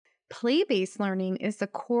play-based learning is the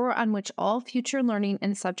core on which all future learning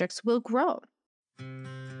and subjects will grow.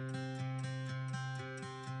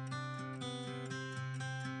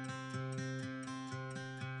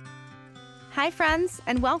 Hi, friends,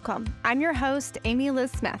 and welcome. I'm your host, Amy Liz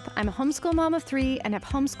Smith. I'm a homeschool mom of 3 and have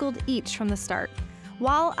homeschooled each from the start.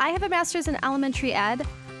 While I have a master's in elementary ed,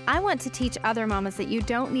 I want to teach other mamas that you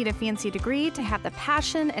don't need a fancy degree to have the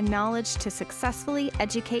passion and knowledge to successfully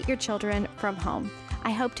educate your children from home. I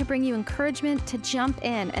hope to bring you encouragement to jump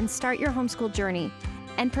in and start your homeschool journey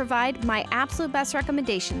and provide my absolute best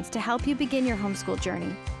recommendations to help you begin your homeschool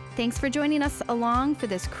journey. Thanks for joining us along for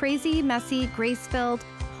this crazy, messy, grace-filled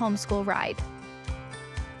homeschool ride.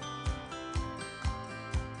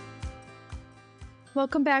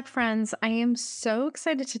 Welcome back, friends. I am so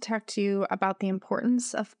excited to talk to you about the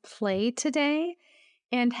importance of play today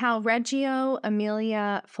and how Reggio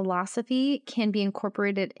Emilia philosophy can be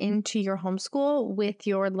incorporated into your homeschool with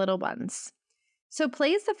your little ones. So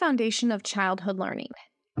play is the foundation of childhood learning.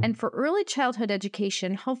 And for early childhood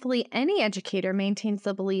education, hopefully any educator maintains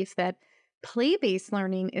the belief that play-based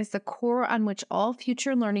learning is the core on which all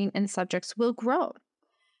future learning and subjects will grow.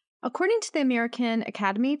 According to the American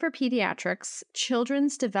Academy for Pediatrics,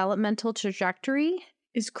 children's developmental trajectory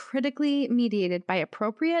is critically mediated by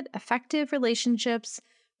appropriate, effective relationships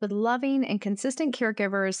with loving and consistent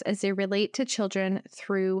caregivers as they relate to children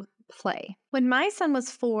through play. When my son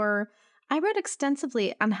was 4, I wrote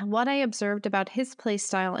extensively on what I observed about his play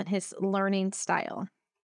style and his learning style.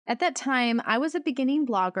 At that time, I was a beginning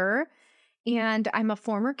blogger, and I'm a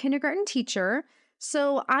former kindergarten teacher,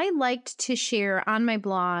 so I liked to share on my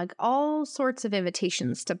blog all sorts of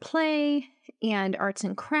invitations to play and arts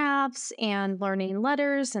and crafts and learning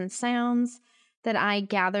letters and sounds that I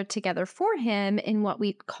gathered together for him in what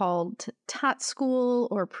we called tot school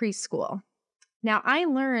or preschool. Now, I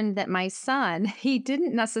learned that my son, he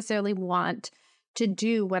didn't necessarily want to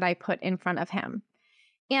do what I put in front of him.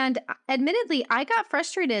 And admittedly, I got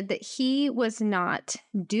frustrated that he was not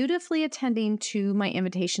dutifully attending to my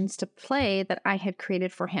invitations to play that I had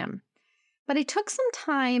created for him. But I took some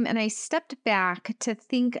time and I stepped back to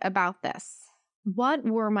think about this. What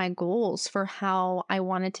were my goals for how I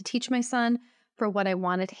wanted to teach my son, for what I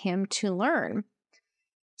wanted him to learn?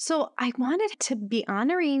 So I wanted to be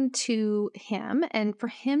honoring to him and for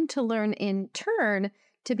him to learn in turn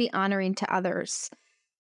to be honoring to others.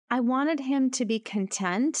 I wanted him to be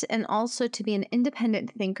content and also to be an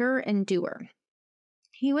independent thinker and doer.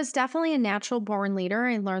 He was definitely a natural born leader.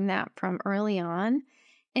 I learned that from early on.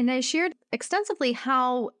 And I shared extensively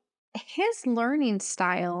how his learning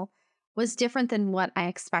style was different than what I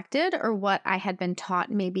expected or what I had been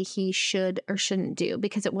taught maybe he should or shouldn't do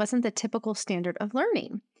because it wasn't the typical standard of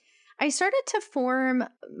learning. I started to form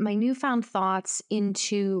my newfound thoughts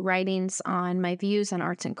into writings on my views on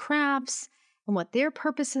arts and crafts and what their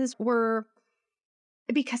purposes were,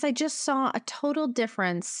 because I just saw a total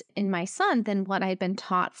difference in my son than what I'd been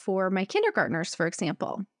taught for my kindergartners, for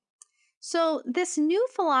example. So this new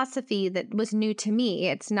philosophy that was new to me,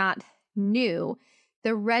 it's not new,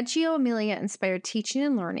 the Reggio Emilia inspired teaching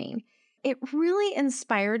and learning, it really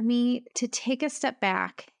inspired me to take a step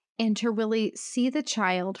back and to really see the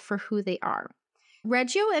child for who they are.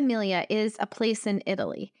 Reggio Emilia is a place in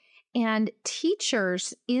Italy. And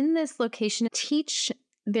teachers in this location teach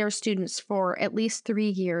their students for at least 3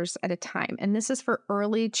 years at a time. And this is for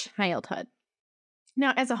early childhood.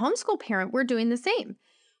 Now, as a homeschool parent, we're doing the same.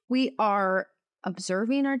 We are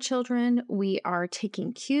observing our children. We are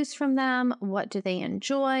taking cues from them. What do they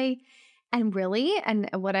enjoy? And really, and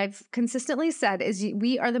what I've consistently said is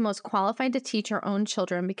we are the most qualified to teach our own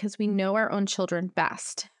children because we know our own children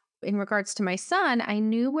best. In regards to my son, I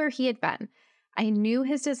knew where he had been. I knew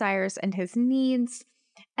his desires and his needs,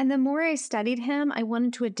 and the more I studied him, I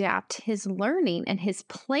wanted to adapt his learning and his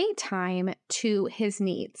playtime to his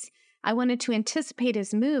needs. I wanted to anticipate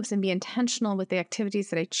his moves and be intentional with the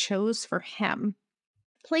activities that I chose for him.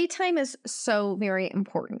 Playtime is so very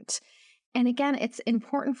important. And again, it's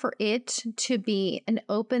important for it to be an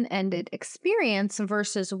open-ended experience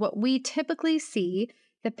versus what we typically see,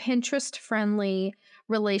 the Pinterest-friendly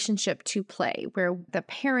relationship to play, where the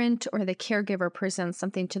parent or the caregiver presents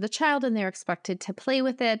something to the child and they're expected to play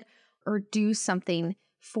with it or do something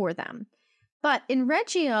for them. But in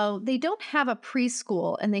Reggio, they don't have a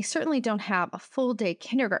preschool and they certainly don't have a full-day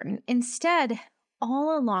kindergarten. Instead,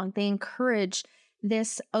 all along, they encourage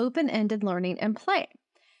this open-ended learning and play.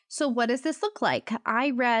 So what does this look like?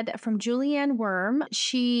 I read from Julianne Worm.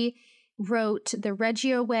 She wrote The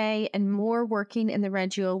Reggio Way and More Working in the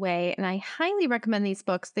Reggio Way, and I highly recommend these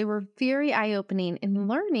books. They were very eye-opening in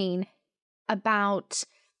learning about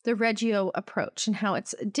the Reggio approach and how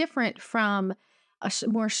it's different from a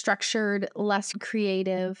more structured, less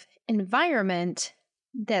creative environment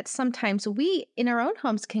that sometimes we in our own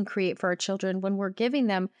homes can create for our children when we're giving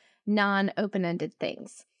them non-open-ended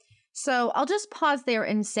things. So I'll just pause there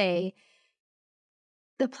and say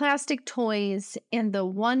the plastic toys and the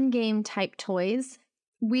one game type toys,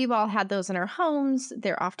 we've all had those in our homes.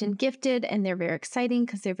 They're often gifted and they're very exciting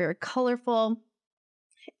because they're very colorful.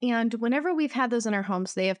 And whenever we've had those in our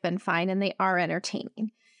homes, they have been fine and they are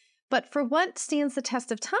entertaining. But for what stands the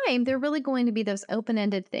test of time, they're really going to be those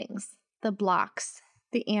open-ended things, the blocks,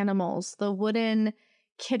 the animals, the wooden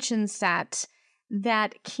kitchen set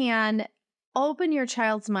that can open your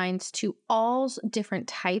child's minds to all different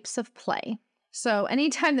types of play. So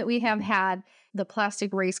anytime that we have had the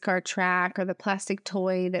plastic race car track or the plastic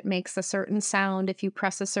toy that makes a certain sound if you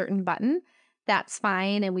press a certain button, that's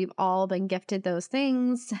fine. And we've all been gifted those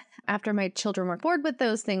things. After my children were bored with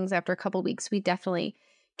those things, after a couple weeks, we definitely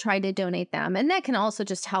try to donate them. And that can also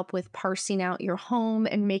just help with parsing out your home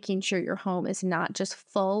and making sure your home is not just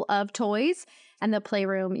full of toys. And the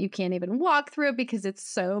playroom, you can't even walk through it because it's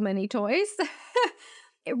so many toys.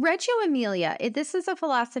 Reggio Emilia, this is a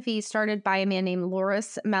philosophy started by a man named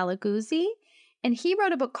Loris Malaguzzi, and he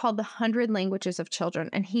wrote a book called The 100 Languages of Children,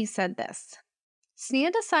 and he said this: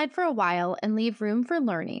 stand aside for a while and leave room for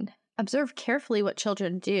learning. Observe carefully what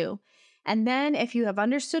children do, and then if you have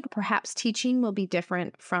understood, perhaps teaching will be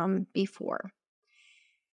different from before.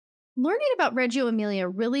 Learning about Reggio Emilia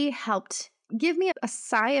really helped give me a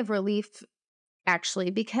sigh of relief,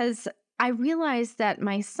 actually, because I realized that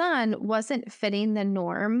my son wasn't fitting the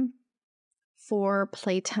norm for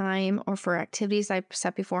playtime or for activities I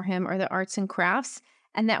set before him or the arts and crafts,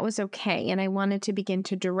 and that was okay. And I wanted to begin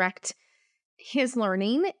to direct his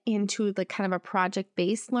learning into the kind of a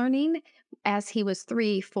project-based learning as he was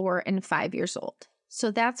 3, 4, and 5 years old.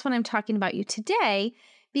 So that's what I'm talking about you today,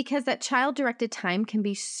 because that child-directed time can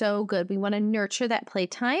be so good. We want to nurture that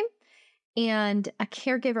playtime. And a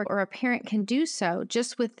caregiver or a parent can do so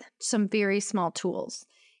just with some very small tools.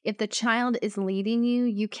 If the child is leading you,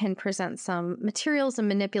 you can present some materials and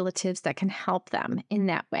manipulatives that can help them in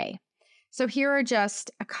that way. So here are just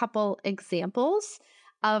a couple examples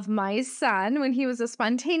of my son when he was a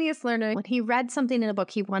spontaneous learner. When he read something in a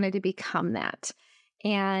book, he wanted to become that.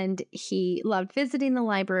 And he loved visiting the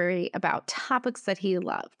library about topics that he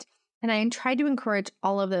loved. And I tried to encourage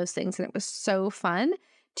all of those things, and it was so fun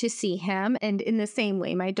to see him. And in the same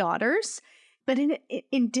way, my daughters, but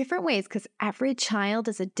in different ways, because every child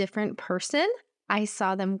is a different person. I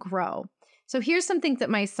saw them grow. So here's some things that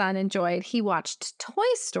my son enjoyed. He watched Toy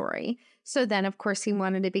Story. So then, of course, he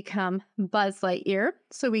wanted to become Buzz Lightyear.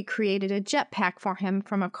 So we created a jetpack for him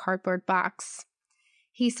from a cardboard box.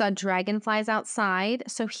 He saw dragonflies outside.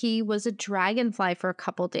 So he was a dragonfly for a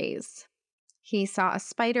couple days. He saw a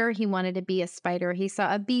spider. He wanted to be a spider. He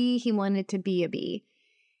saw a bee. He wanted to be a bee.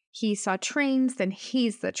 He saw trains, then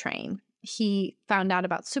he's the train. He found out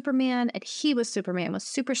about Superman, and he was Superman with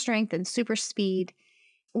super strength and super speed.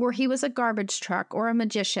 Or he was a garbage truck or a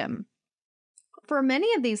magician. For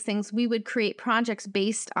many of these things, we would create projects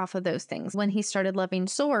based off of those things. When he started loving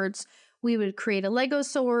swords, we would create a Lego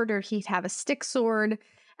sword, or he'd have a stick sword,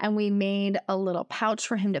 and we made a little pouch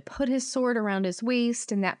for him to put his sword around his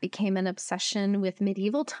waist, and that became an obsession with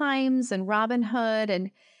medieval times and Robin Hood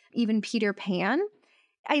and even Peter Pan.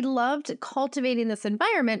 I loved cultivating this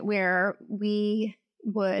environment where we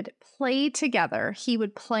would play together. He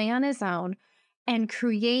would play on his own and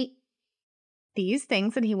create these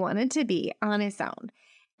things that he wanted to be on his own.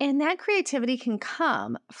 And that creativity can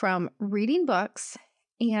come from reading books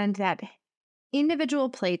and that individual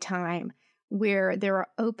playtime where there are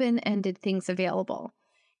open-ended things available.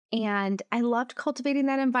 And I loved cultivating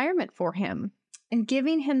that environment for him and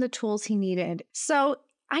giving him the tools he needed. So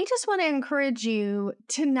I just want to encourage you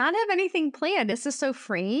to not have anything planned. This is so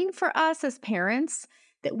freeing for us as parents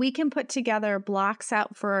that we can put together blocks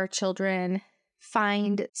out for our children,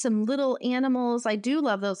 find some little animals. I do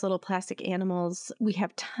love those little plastic animals. We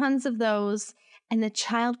have tons of those, and the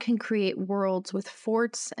child can create worlds with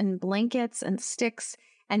forts and blankets and sticks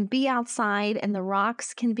and be outside, and the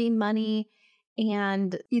rocks can be money,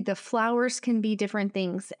 and the flowers can be different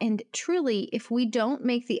things. And truly, if we don't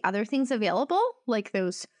make the other things available, like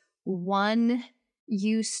those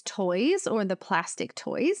one-use toys or the plastic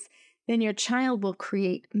toys, then your child will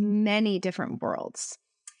create many different worlds.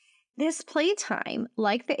 This playtime,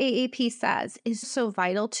 like the AAP says, is so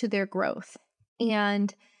vital to their growth.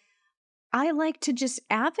 And I like to just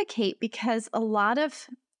advocate because a lot of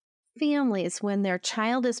families, when their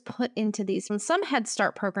child is put into these, and some Head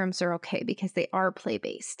Start programs are okay because they are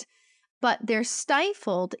play-based. but they're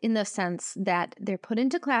stifled in the sense that they're put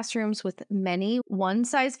into classrooms with many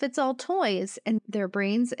one-size-fits-all toys, and their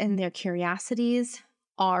brains and their curiosities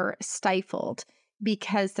are stifled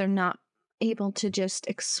because they're not able to just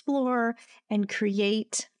explore and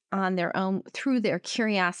create on their own through their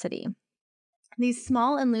curiosity. These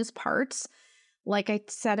small and loose parts, like I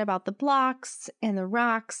said about the blocks and the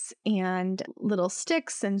rocks and little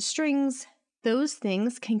sticks and strings, those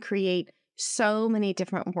things can create so many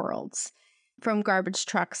different worlds. From garbage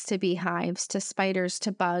trucks to beehives to spiders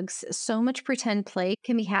to bugs, so much pretend play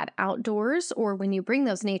can be had outdoors or when you bring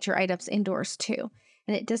those nature items indoors too.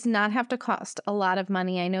 And it does not have to cost a lot of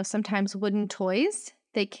money. I know sometimes wooden toys,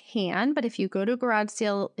 they can, but if you go to a garage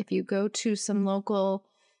sale, if you go to some local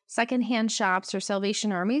secondhand shops or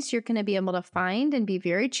Salvation Armies, you're going to be able to find and be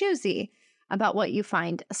very choosy about what you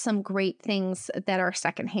find. Some great things that are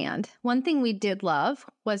secondhand. One thing we did love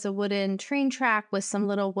was a wooden train track with some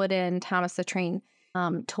little wooden Thomas the Train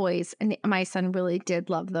toys. And my son really did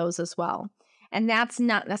love those as well. And that's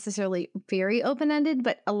not necessarily very open-ended,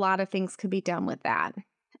 but a lot of things could be done with that.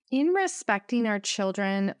 In respecting our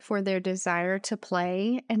children for their desire to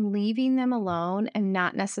play and leaving them alone and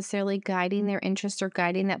not necessarily guiding their interest or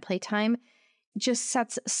guiding that playtime just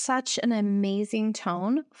sets such an amazing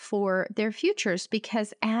tone for their futures,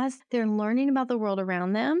 because as they're learning about the world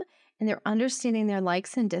around them and they're understanding their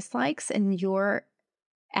likes and dislikes and your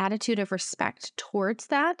attitude of respect towards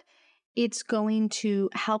that, it's going to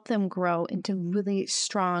help them grow into really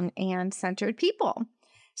strong and centered people.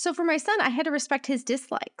 So for my son, I had to respect his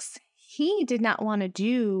dislikes. He did not want to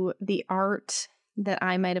do the art that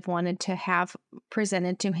I might have wanted to have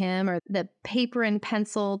presented to him or the paper and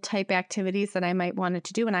pencil type activities that I might wanted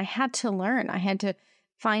to do. And I had to learn. I had to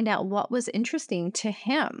find out what was interesting to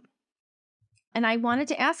him. And I wanted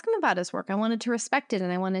to ask him about his work. I wanted to respect it.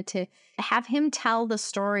 And I wanted to have him tell the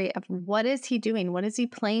story of what is he doing? What is he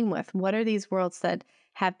playing with? What are these worlds that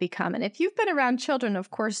have become? And if you've been around children,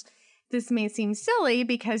 of course, this may seem silly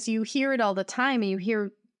because you hear it all the time and you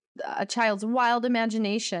hear a child's wild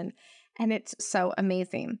imagination, and it's so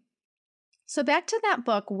amazing. So back to that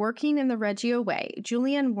book, Working in the Reggio Way,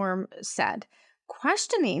 Julianne Worm said,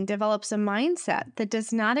 questioning develops a mindset that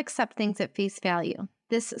does not accept things at face value.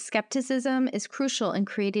 This skepticism is crucial in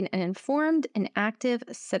creating an informed and active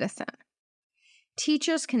citizen.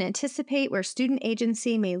 Teachers can anticipate where student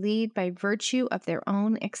agency may lead by virtue of their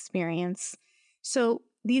own experience. So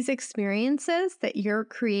these experiences that you're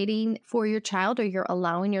creating for your child or you're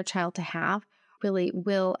allowing your child to have really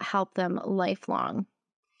will help them lifelong.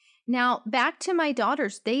 Now, back to my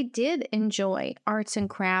daughters, they did enjoy arts and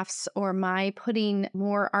crafts or my putting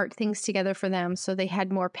more art things together for them. So they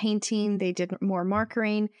had more painting, they did more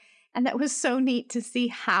markering. And that was so neat to see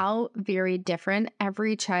how very different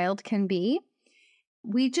every child can be.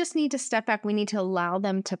 We just need to step back. We need to allow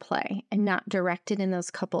them to play and not direct it in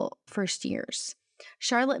those couple first years.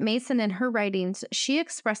 Charlotte Mason, in her writings, she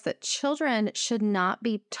expressed that children should not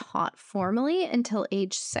be taught formally until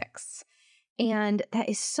age 6. And that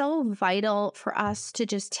is so vital for us to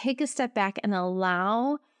just take a step back and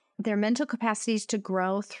allow their mental capacities to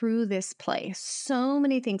grow through this play. So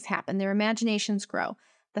many things happen. Their imaginations grow,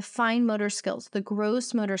 the fine motor skills, the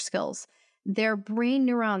gross motor skills. Their brain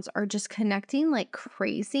neurons are just connecting like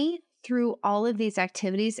crazy through all of these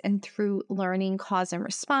activities and through learning cause and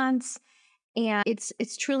response. And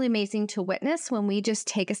it's truly amazing to witness when we just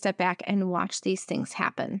take a step back and watch these things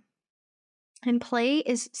happen. And play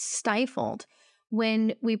is stifled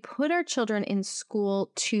when we put our children in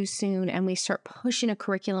school too soon and we start pushing a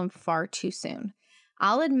curriculum far too soon.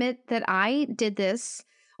 I'll admit that I did this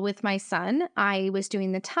with my son. I was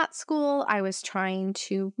doing the tot school. I was trying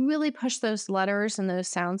to really push those letters and those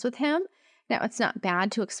sounds with him. Now, it's not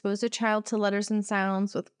bad to expose a child to letters and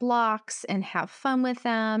sounds with blocks and have fun with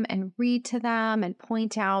them and read to them and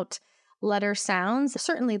point out letter sounds.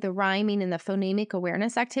 Certainly the rhyming and the phonemic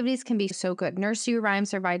awareness activities can be so good. Nursery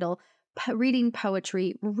rhymes are vital. Reading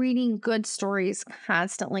poetry, reading good stories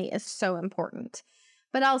constantly is so important.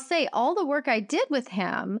 But I'll say all the work I did with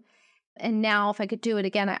him, and now if I could do it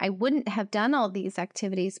again, I wouldn't have done all these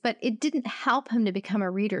activities, but it didn't help him to become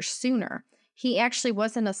a reader sooner. He actually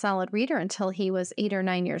wasn't a solid reader until he was 8 or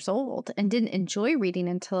 9 years old and didn't enjoy reading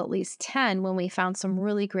until at least 10 when we found some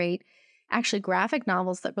really great, actually graphic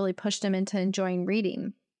novels that really pushed him into enjoying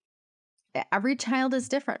reading. Every child is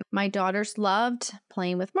different. My daughters loved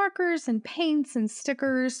playing with markers and paints and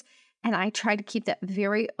stickers, and I tried to keep that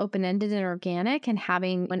very open-ended and organic and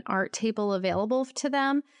having an art table available to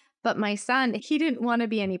them. But my son, he didn't want to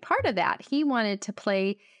be any part of that. He wanted to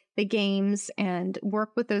play the games and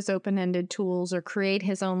work with those open-ended tools or create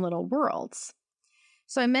his own little worlds.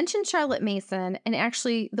 So I mentioned Charlotte Mason, and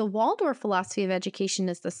actually, the Waldorf philosophy of education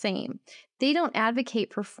is the same. They don't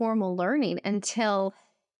advocate for formal learning until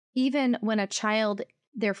even when a child,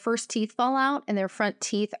 their first teeth fall out and their front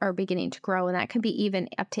teeth are beginning to grow, and that can be even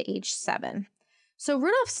up to age 7. So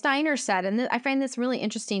Rudolf Steiner said, and I find this really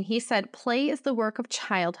interesting, he said, play is the work of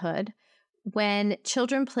childhood. When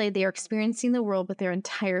children play, they are experiencing the world with their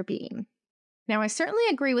entire being. Now, I certainly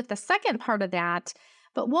agree with the second part of that,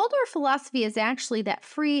 but Waldorf philosophy is actually that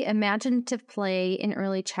free, imaginative play in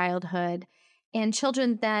early childhood. And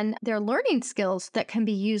children then, they're learning skills that can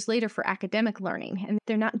be used later for academic learning. And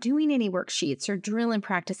they're not doing any worksheets or drill and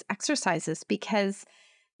practice exercises because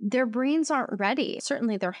their brains aren't ready.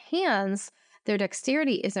 Certainly their hands, their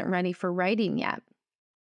dexterity isn't ready for writing yet.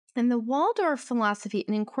 And the Waldorf philosophy,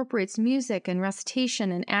 it incorporates music and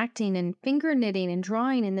recitation and acting and finger knitting and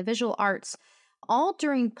drawing and the visual arts, all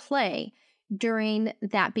during play, during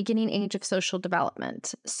that beginning age of social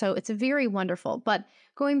development. So it's very wonderful. But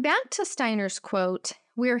going back to Steiner's quote,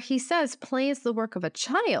 where he says play is the work of a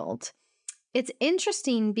child, it's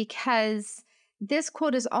interesting because this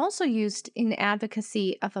quote is also used in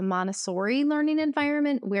advocacy of a Montessori learning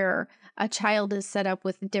environment where a child is set up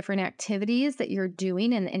with different activities that you're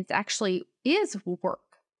doing, and it actually is work.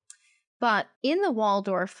 But in the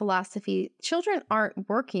Waldorf philosophy, children aren't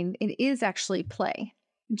working, it is actually play.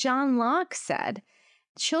 John Locke said,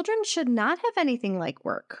 children should not have anything like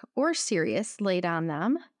work or serious laid on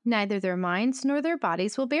them. Neither their minds nor their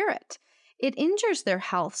bodies will bear it. It injures their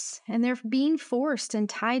healths, and they're being forced and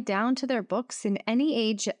tied down to their books in any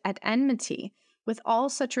age at enmity with all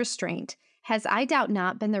such restraint has, I doubt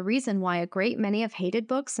not, been the reason why a great many have hated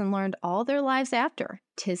books and learned all their lives after.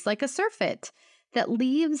 'Tis like a surfeit that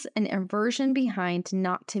leaves an aversion behind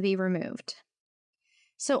not to be removed.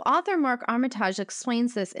 So author Mark Armitage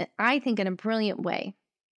explains this, I think, in a brilliant way.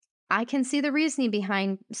 I can see the reasoning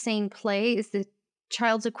behind saying play is the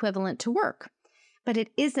child's equivalent to work, but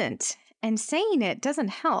it isn't. And saying it doesn't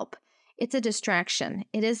help. It's a distraction.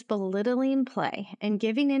 It is belittling play and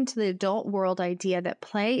giving into the adult world idea that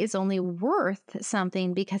play is only worth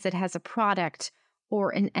something because it has a product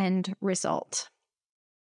or an end result.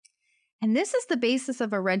 And this is the basis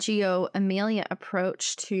of a Reggio Emilia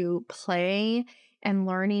approach to play and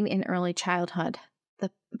learning in early childhood.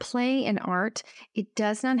 The play and art, it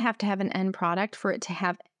does not have to have an end product for it to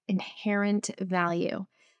have inherent value.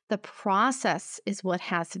 The process is what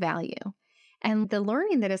has value. And the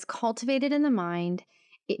learning that is cultivated in the mind,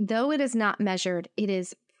 though it is not measured, it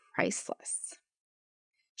is priceless.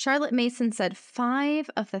 Charlotte Mason said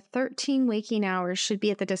 5 of the 13 waking hours should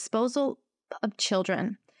be at the disposal of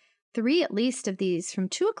children. 3 at least of these from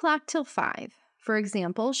 2 o'clock till 5, for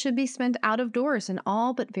example, should be spent out of doors in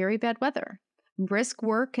all but very bad weather. Brisk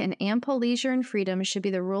work and ample leisure and freedom should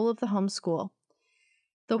be the rule of the homeschool.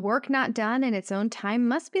 The work not done in its own time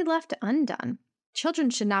must be left undone. Children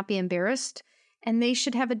should not be embarrassed, and they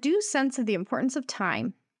should have a due sense of the importance of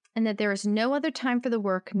time, and that there is no other time for the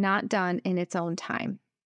work not done in its own time.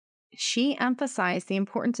 She emphasized the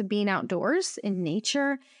importance of being outdoors in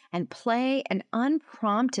nature and play and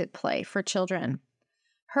unprompted play for children.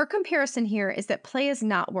 Her comparison here is that play is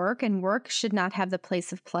not work, and work should not have the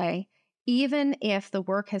place of play, even if the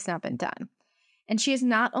work has not been done. And she is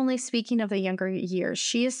not only speaking of the younger years,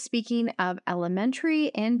 she is speaking of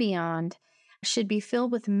elementary and beyond, should be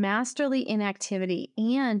filled with masterly inactivity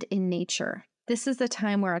and in nature. This is the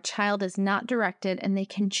time where a child is not directed and they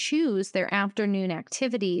can choose their afternoon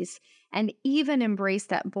activities and even embrace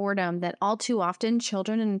that boredom that all too often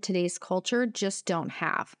children in today's culture just don't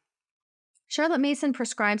have. Charlotte Mason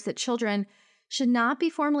prescribes that children should not be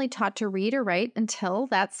formally taught to read or write until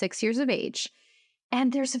that's 6 years of age.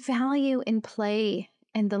 And there's value in play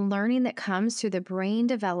and the learning that comes through the brain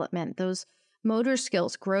development, those motor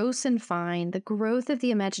skills, gross and fine, the growth of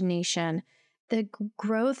the imagination, the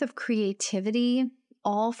growth of creativity,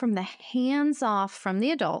 all from the hands-off from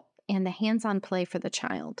the adult and the hands-on play for the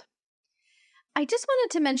child. I just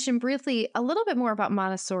wanted to mention briefly a little bit more about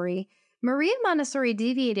Montessori. Maria Montessori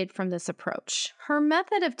deviated from this approach. Her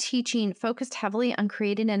method of teaching focused heavily on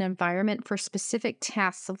creating an environment for specific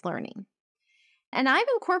tasks of learning. And I've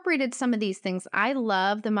incorporated some of these things. I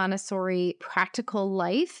love the Montessori practical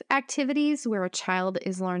life activities where a child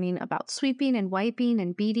is learning about sweeping and wiping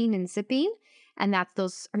and beating and zipping, and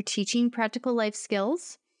those are teaching practical life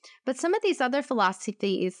skills. But some of these other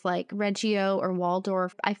philosophies like Reggio or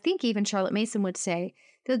Waldorf, I think even Charlotte Mason would say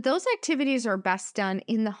that those activities are best done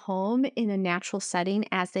in the home in a natural setting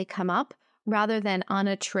as they come up rather than on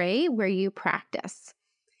a tray where you practice.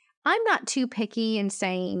 I'm not too picky in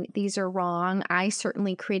saying these are wrong. I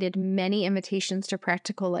certainly created many invitations to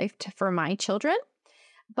practical life for my children.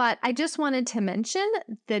 But I just wanted to mention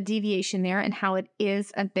the deviation there and how it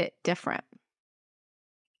is a bit different.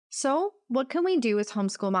 So, what can we do as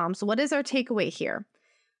homeschool moms? What is our takeaway here?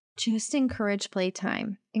 Just encourage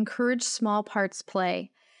playtime. Encourage small parts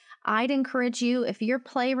play. I'd encourage you, if your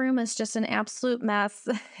playroom is just an absolute mess,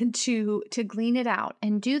 to clean it out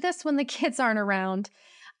and do this when the kids aren't around.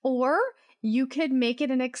 Or you could make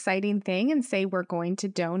it an exciting thing and say, we're going to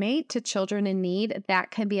donate to children in need.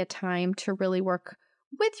 That can be a time to really work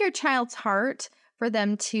with your child's heart for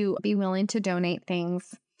them to be willing to donate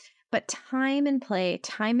things. But time and play,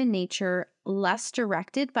 time in nature, less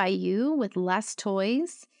directed by you with less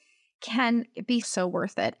toys, can be so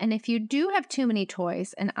worth it. And if you do have too many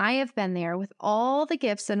toys, and I have been there with all the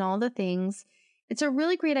gifts and all the things, it's a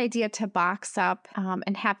really great idea to box up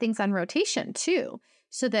and have things on rotation too,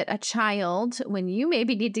 so that a child, when you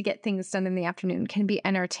maybe need to get things done in the afternoon, can be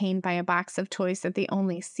entertained by a box of toys that they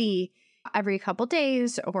only see every couple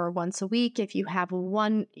days or once a week. If you have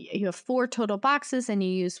you have 4 total boxes and you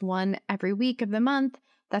use one every week of the month,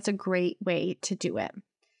 that's a great way to do it.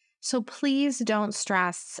 So please don't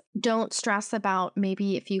stress. Don't stress about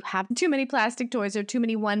maybe if you have too many plastic toys or too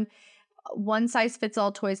many one size fits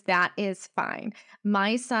all toys. That is fine.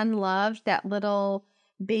 My son loved that little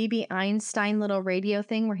baby Einstein little radio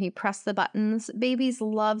thing where he pressed the buttons. Babies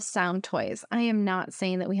love sound toys. I am not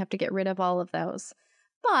saying that we have to get rid of all of those,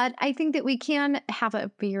 but I think that we can have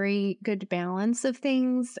a very good balance of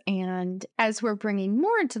things. And as we're bringing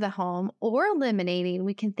more into the home or eliminating,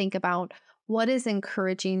 we can think about what is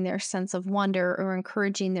encouraging their sense of wonder or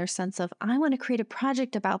encouraging their sense of, I want to create a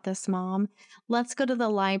project about this, Mom. Let's go to the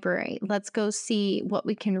library. Let's go see what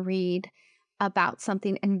we can read about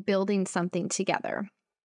something and building something together.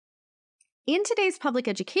 In today's public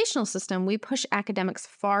educational system, we push academics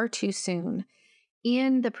far too soon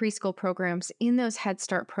in the preschool programs, in those Head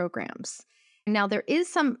Start programs. Now, there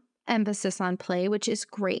is some emphasis on play, which is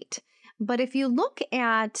great. But if you look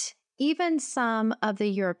at even some of the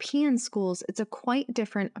European schools, it's a quite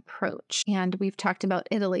different approach. And we've talked about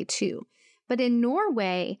Italy too. But in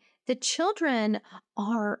Norway, the children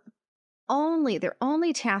their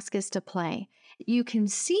only task is to play. You can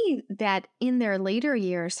see that in their later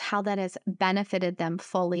years, how that has benefited them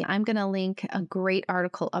fully. I'm going to link a great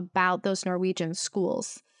article about those Norwegian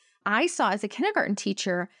schools. I saw as a kindergarten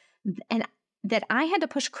teacher and that I had to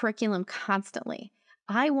push curriculum constantly.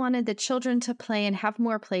 I wanted the children to play and have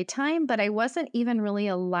more playtime, but I wasn't even really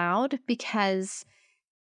allowed because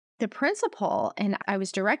the principal and I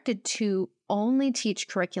was directed to only teach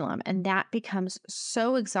curriculum, and that becomes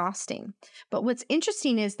so exhausting. But what's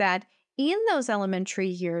interesting is that in those elementary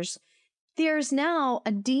years, there's now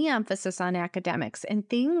a de-emphasis on academics and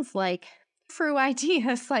things like through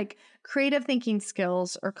ideas like creative thinking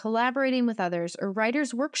skills or collaborating with others or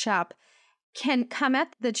writer's workshop can come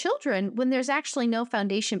at the children when there's actually no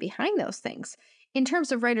foundation behind those things. In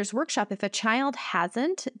terms of writer's workshop, if a child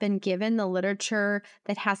hasn't been given the literature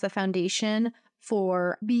that has the foundation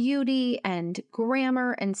for beauty and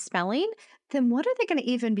grammar and spelling, then what are they going to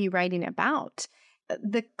even be writing about?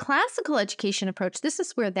 The classical education approach, this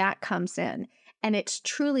is where that comes in. And it's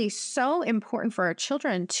truly so important for our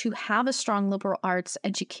children to have a strong liberal arts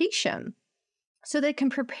education so they can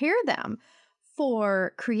prepare them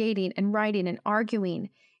for creating and writing and arguing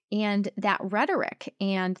and that rhetoric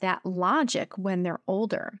and that logic when they're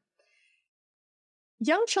older.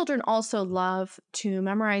 Young children also love to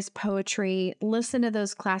memorize poetry, listen to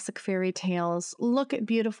those classic fairy tales, look at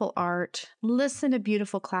beautiful art, listen to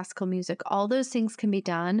beautiful classical music. All those things can be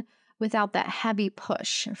done without that heavy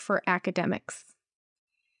push for academics.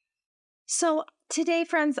 So today,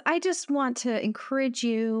 friends, I just want to encourage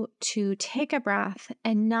you to take a breath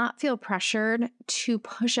and not feel pressured to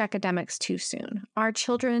push academics too soon. Our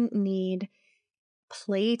children need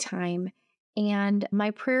playtime. And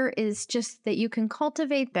my prayer is just that you can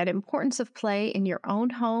cultivate that importance of play in your own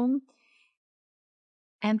home,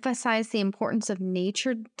 emphasize the importance of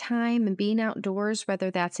nature time and being outdoors,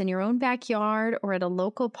 whether that's in your own backyard or at a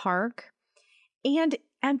local park, and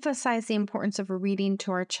emphasize the importance of reading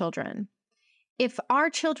to our children. If our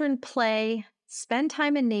children play, spend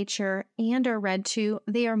time in nature, and are read to,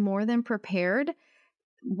 they are more than prepared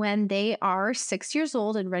when they are 6 years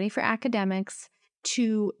old and ready for academics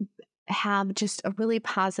to have just a really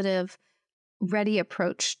positive, ready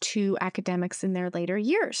approach to academics in their later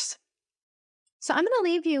years. So I'm going to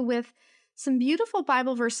leave you with some beautiful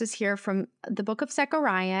Bible verses here from the book of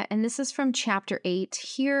Zechariah, and this is from chapter 8.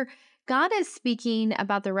 Here, God is speaking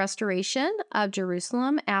about the restoration of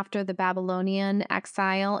Jerusalem after the Babylonian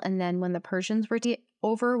exile and then when the Persians were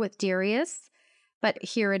over with Darius. But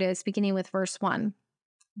here it is, beginning with verse 1.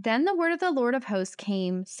 Then the word of the Lord of hosts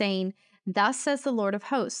came, saying, Thus says the Lord of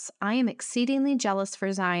hosts, I am exceedingly jealous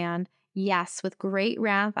for Zion. Yes, with great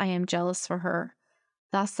wrath I am jealous for her.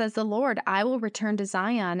 Thus says the Lord, I will return to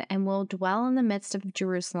Zion and will dwell in the midst of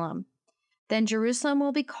Jerusalem. Then Jerusalem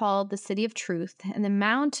will be called the city of truth, and the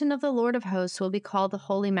mountain of the Lord of hosts will be called the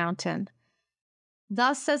holy mountain.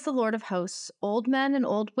 Thus says the Lord of hosts, old men and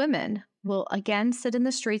old women will again sit in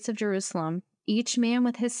the streets of Jerusalem, each man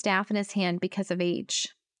with his staff in his hand because of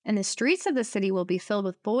age. And the streets of the city will be filled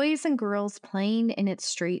with boys and girls playing in its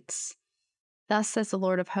streets. Thus says the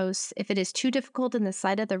Lord of hosts, if it is too difficult in the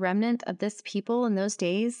sight of the remnant of this people in those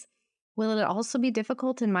days, will it also be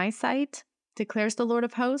difficult in my sight? Declares the Lord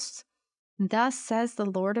of hosts. Thus says the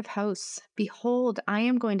Lord of hosts, behold, I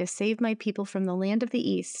am going to save my people from the land of the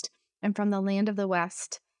east and from the land of the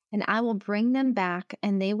west, and I will bring them back,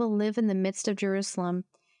 and they will live in the midst of Jerusalem,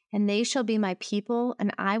 and they shall be my people,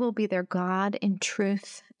 and I will be their God in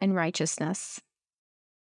truth and righteousness.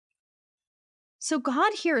 So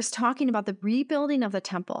God here is talking about the rebuilding of the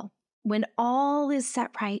temple when all is set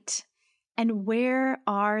right. And where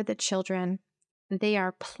are the children? They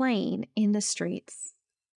are playing in the streets.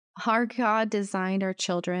 Our God designed our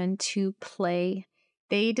children to play.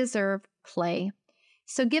 They deserve play.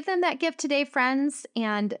 So give them that gift today, friends,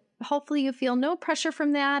 and hopefully you feel no pressure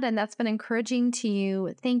from that, and that's been encouraging to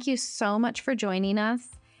you. Thank you so much for joining us,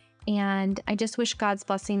 and I just wish God's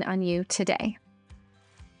blessing on you today.